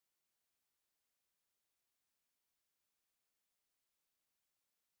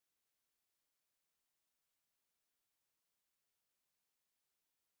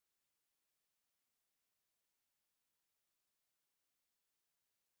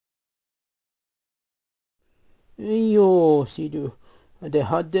Jo, ser du. Det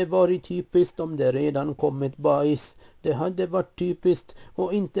hade varit typiskt om det redan kommit bajs. Det hade varit typiskt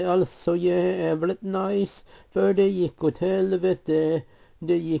och inte alls så jävligt nice. För det gick åt helvete.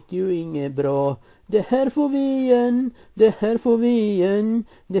 Det gick ju inget bra. Det här får vi igen. Det här får vi igen.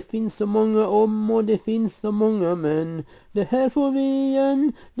 Det finns så många om och det finns så många men. Det här får vi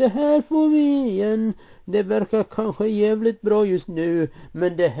igen. Det här får vi igen. Det verkar kanske jävligt bra just nu.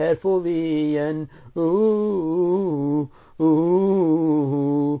 Men det här får vi igen. Ooh,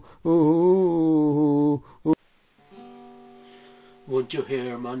 ooh, ooh, ooh. Won't you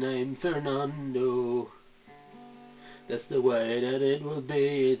hear my name, Fernando? That's the way that it will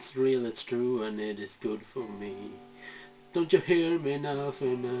be. It's real, it's true, and it is good for me. Don't you hear me now,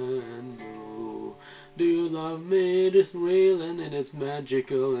 Fernando? Do you love me? It is real and it is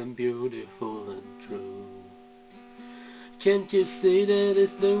magical and beautiful and true. Can't you see that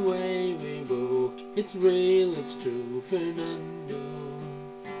it's the way we walk? It's real, it's true, Fernando.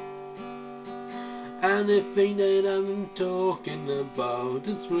 Anything that I'm talking about,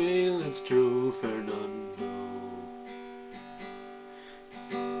 it's real, it's true, Fernando.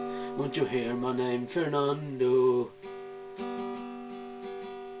 Won't you hear my name, Fernando?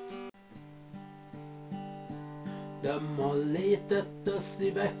 De har letat oss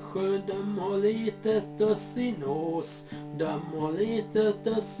i Växjö, de har letat oss i Nås, de har letat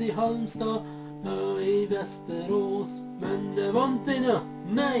oss i Halmstad och i Västerås. Men det var inte mina,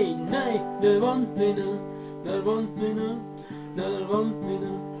 nej, nej, det var inte mina, det var inte mina, det var inte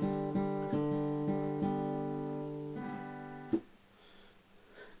mina.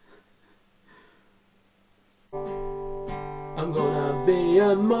 I'm gonna be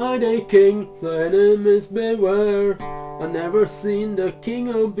a mighty king, so enemies beware. I've never seen the king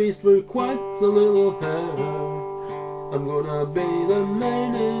of beasts with quite so little hair. I'm gonna be the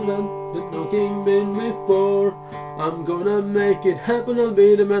main event that no king been before. I'm gonna make it happen, I'll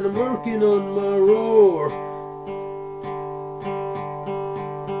be the man, I'm working on my roar.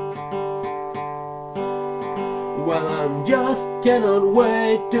 Well, I'm just cannot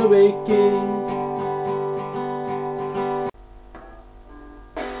wait to be king.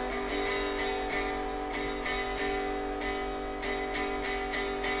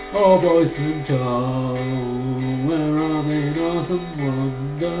 Oh, boys in town, where are they in awesome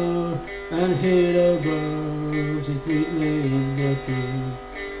wonder? And hear the birds sing sweetly in the tree.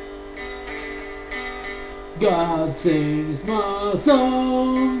 God sings my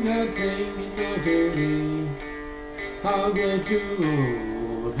song, God sings my journey. How great you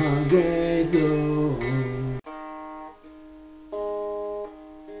Lord, how great Lord.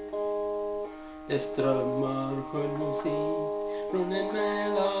 Det strömmar skön musik från en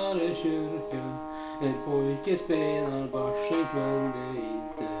Mälarkyrka. En pojke spelar varselkväll, det är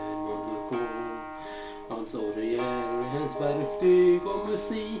inte monopol. Hans orgel, hans verktyg och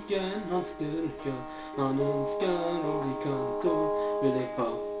musiken, hans styrka. Han önskar att bli kantor, vill i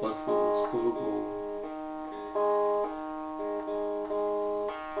pappas fotspår gå.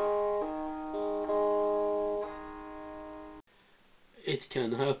 It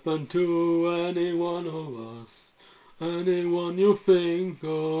can happen to any one of us. Anyone you think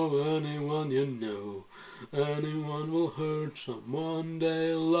of, anyone you know. Anyone will hurt someone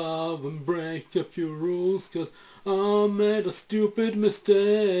they love and break a few rules, 'cause I made a stupid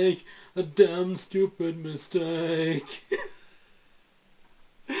mistake, a damn stupid mistake.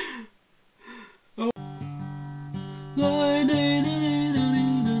 Oh.